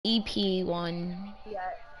EP1. Yeah,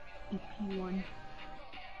 EP1.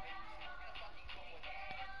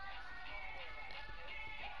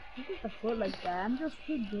 Look at the foot like that. I'm just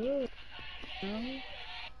too good. No,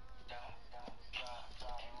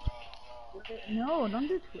 no, don't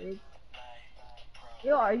do Twitch.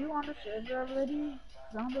 Yo, are you on the server already?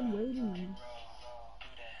 'Cause I've been waiting.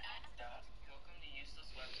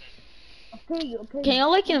 Okay, okay. Can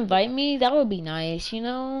y'all like invite me? That would be nice, you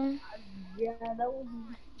know? Yeah, that would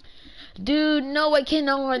be. Dude, no I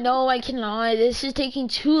cannot, no I cannot. This is taking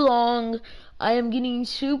too long. I am getting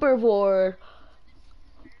super bored.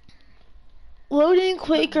 Loading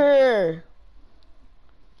quicker.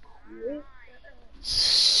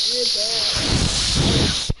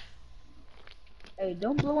 Hey,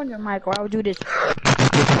 don't blow on your mic or I'll do this.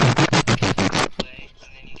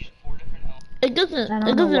 It I don't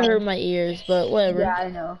know doesn't why. hurt my ears, but whatever. Yeah, I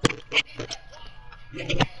know.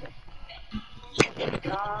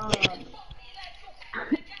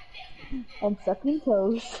 I'm sucking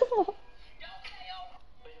toes.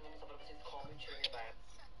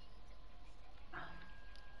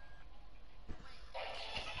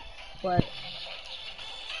 But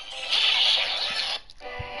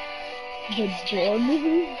the door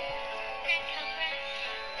movie?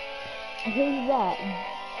 Who's that?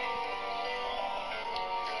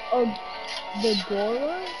 Oh, the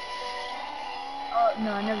Dora? Oh,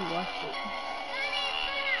 no, I never watched it.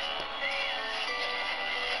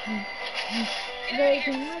 Ray,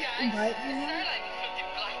 can you like invite me now?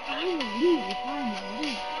 Finally,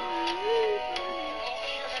 finally.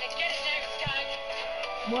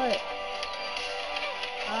 What?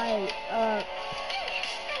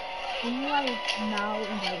 Can you like now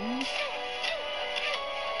invite me?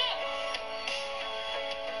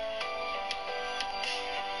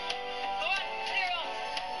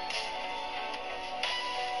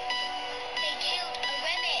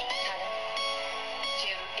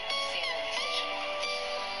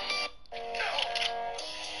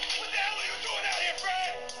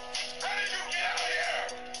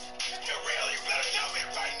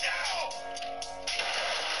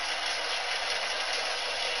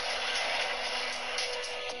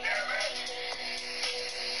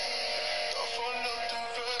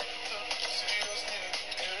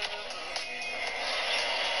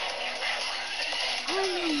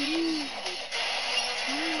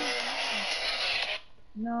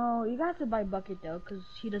 No, you have to buy Bucket though, cause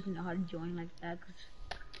he doesn't know how to join like that. Cause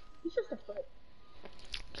he's just a foot.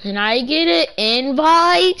 Can I get an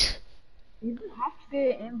invite? You don't have to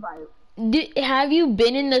get an invite. Have you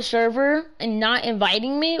been in the server and not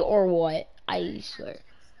inviting me or what? I swear.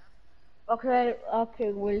 Okay,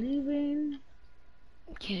 okay, we're leaving.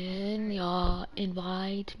 Can y'all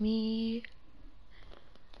invite me?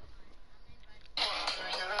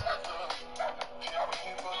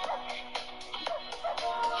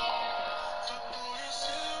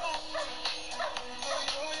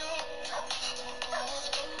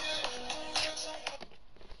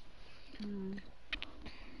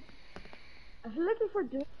 I feel like if we're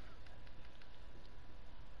doing.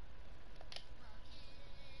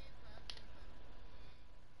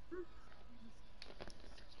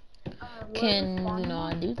 Can you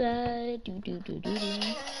not do that? Do.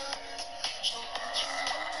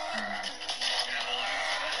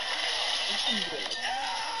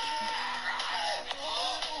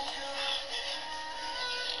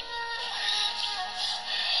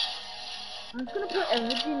 I'm just gonna put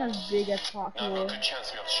everything as big as possible. I've got a good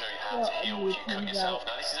chance to be able to show you how to heal if you cut yourself.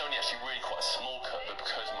 Now this is only actually really quite a small cut, but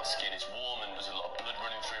because my skin is warm and there's a lot of blood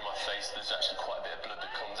running through my face, there's actually quite a bit of blood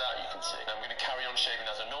that comes out, you can see. Now I'm going to carry on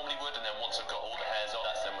shaving as I normally would, and then once I've got all the hairs off,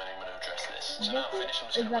 that's then when I'm going to address this. So now I'm finished,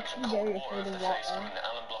 I'm just going to put some cold water over the face, putting the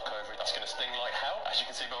alum block over it. That's going to sting like hell, as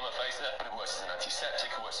you can see by my face there, but it works as an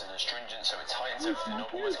antiseptic, it works as an astringent, so it tightens everything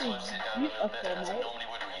up, almost closes it down a little bit, and as I normally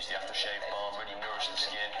would, we use the aftershave balm, really nourish the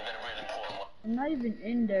skin, and then a really important one. I'm not even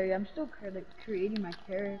in there. I'm still creating my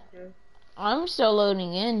character. I'm still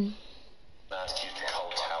loading in. Use the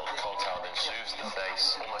cold towel. The cold towel then soothes the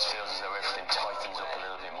face. Almost feels as though everything tightens up a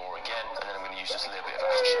little bit more again. And then I'm going to use just a little bit of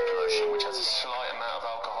aftershave lotion, which has a slight amount of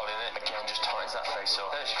alcohol in it. Again, just tightens that face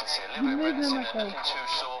up. And as you can see, a little bit of redness in there, nothing too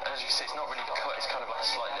sore. And as you can see, it's not really cut. It's kind of like a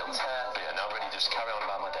slight little tear. But yeah, now I'm ready to just carry on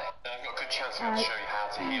about my day. Now I've got a good chance to be able to show you how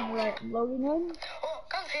to heal. Right, loading in. Oh,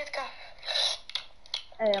 конфетка.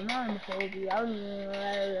 Hey, I'm not in the phobia.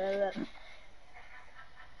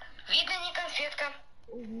 Видно, не конфетка.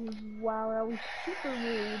 Wow, that was super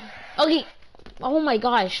rude. Okay. Oh my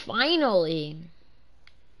gosh, finally.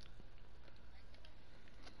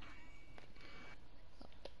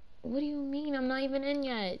 What do you mean? I'm not even in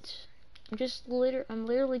yet. I'm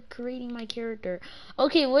literally creating my character.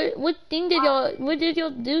 Okay, what did y'all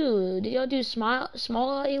do? Did y'all do small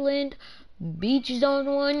island, beach zone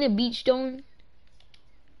 1, beach zone?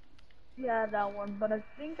 Yeah, that one. But I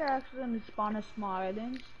think I accidentally spawned a small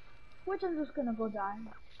island, which I'm just gonna go die.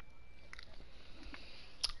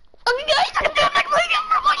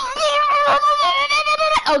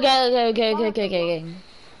 Okay.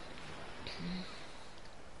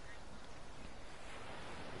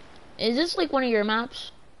 Is this like one of your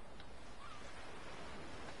maps?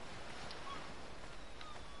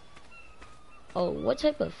 Oh, what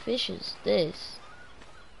type of fish is this?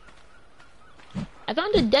 I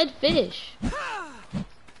found a dead fish.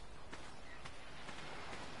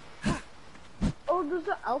 Oh, there's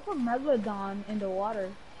an alpha megalodon in the water.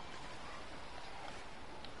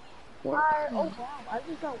 Oh wow, I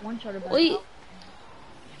just got one shot about. Wait,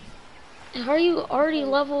 how are you already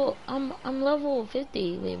level? I'm level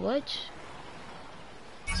 50. Wait, what?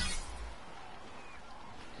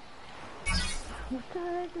 What the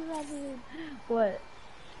heck is happening? What?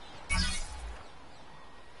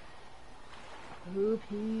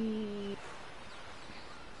 Loopy.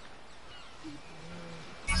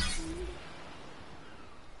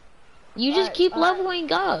 You just keep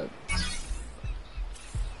leveling up.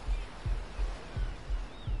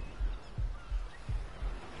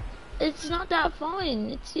 It's not that fun.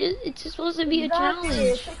 It's just supposed to be a challenge.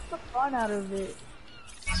 It takes the fun out of it.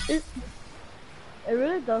 It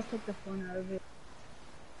really does take the fun out of it.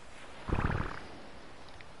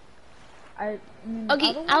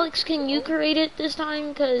 Okay, Alex, can you create it this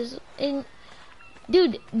time?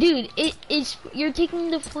 Dude, you're taking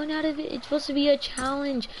the fun out of it. It's supposed to be a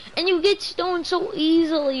challenge, and you get stoned so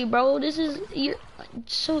easily, bro.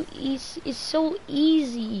 So easy. It's so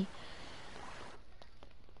easy.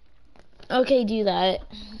 Okay, do that.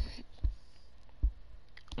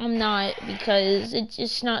 I'm not, because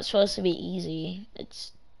it's not supposed to be easy.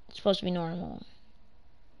 It's supposed to be normal.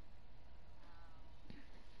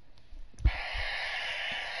 I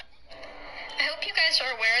hope you guys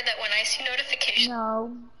are aware that when I see notifications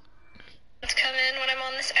come in when I'm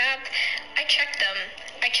on this app, I check them.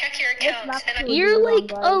 I check your accounts.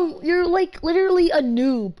 You're like literally a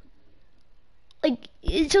noob. Like,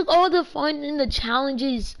 it took all the fun and the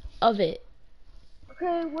challenges of it.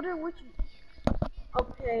 Okay,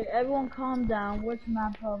 everyone calm down. Which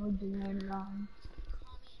map are we doing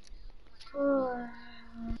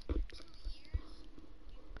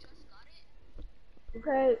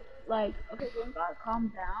Okay, everyone gotta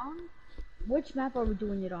calm down. Which map are we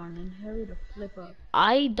doing it on? And hurry to flip up.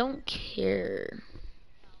 I don't care.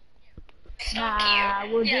 Nah,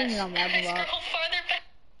 we're doing it on Ragnarok.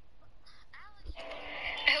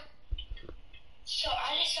 So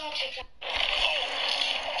I just saw TikTok.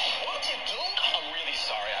 What did you do? I'm really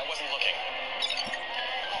sorry. I wasn't looking.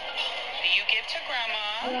 You give to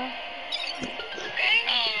Grandma. Yeah. Okay.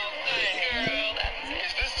 Oh, good girl.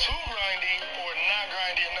 Is this too grindy or not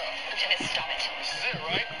grindy enough? Lieutenant, stop it. This is it,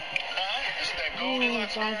 right? Huh? Is that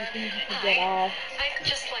Goldilocks grindy? I'd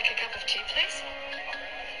just like a cup of tea, please.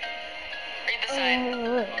 Read the sign.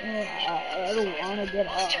 I don't wanna get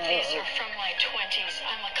off. Most of these are from my 20s.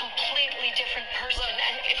 I'm a completely different person.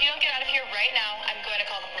 And if you don't get out of here right now, I'm going to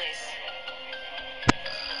call the police.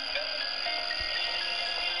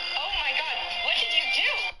 Oh my God, what did you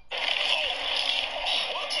do?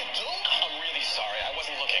 What did you do? I'm really sorry, I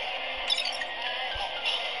wasn't looking.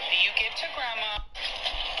 You give to Grandma.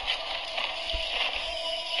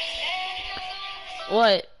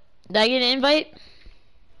 What? Did I get an invite?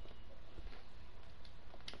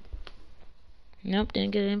 Nope,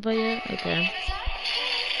 didn't get an invite yet? Okay.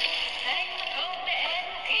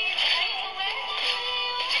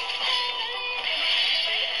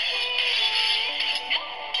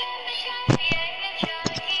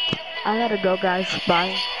 I gotta go, guys.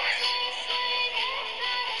 Bye.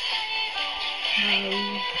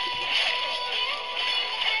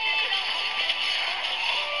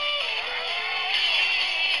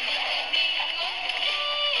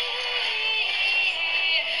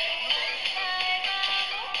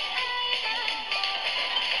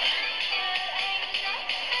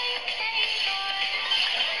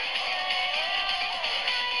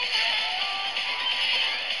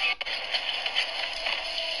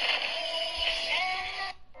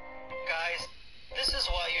 Guys, this is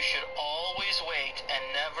why you should always wait and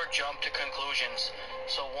never jump to conclusions.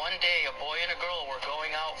 So one day, a boy and a girl were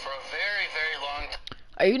going out for a very, very long time.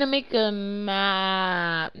 Are you gonna make a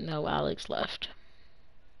map? No, Alex left.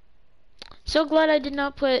 So glad I did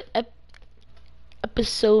not put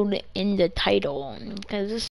episode in the title, because this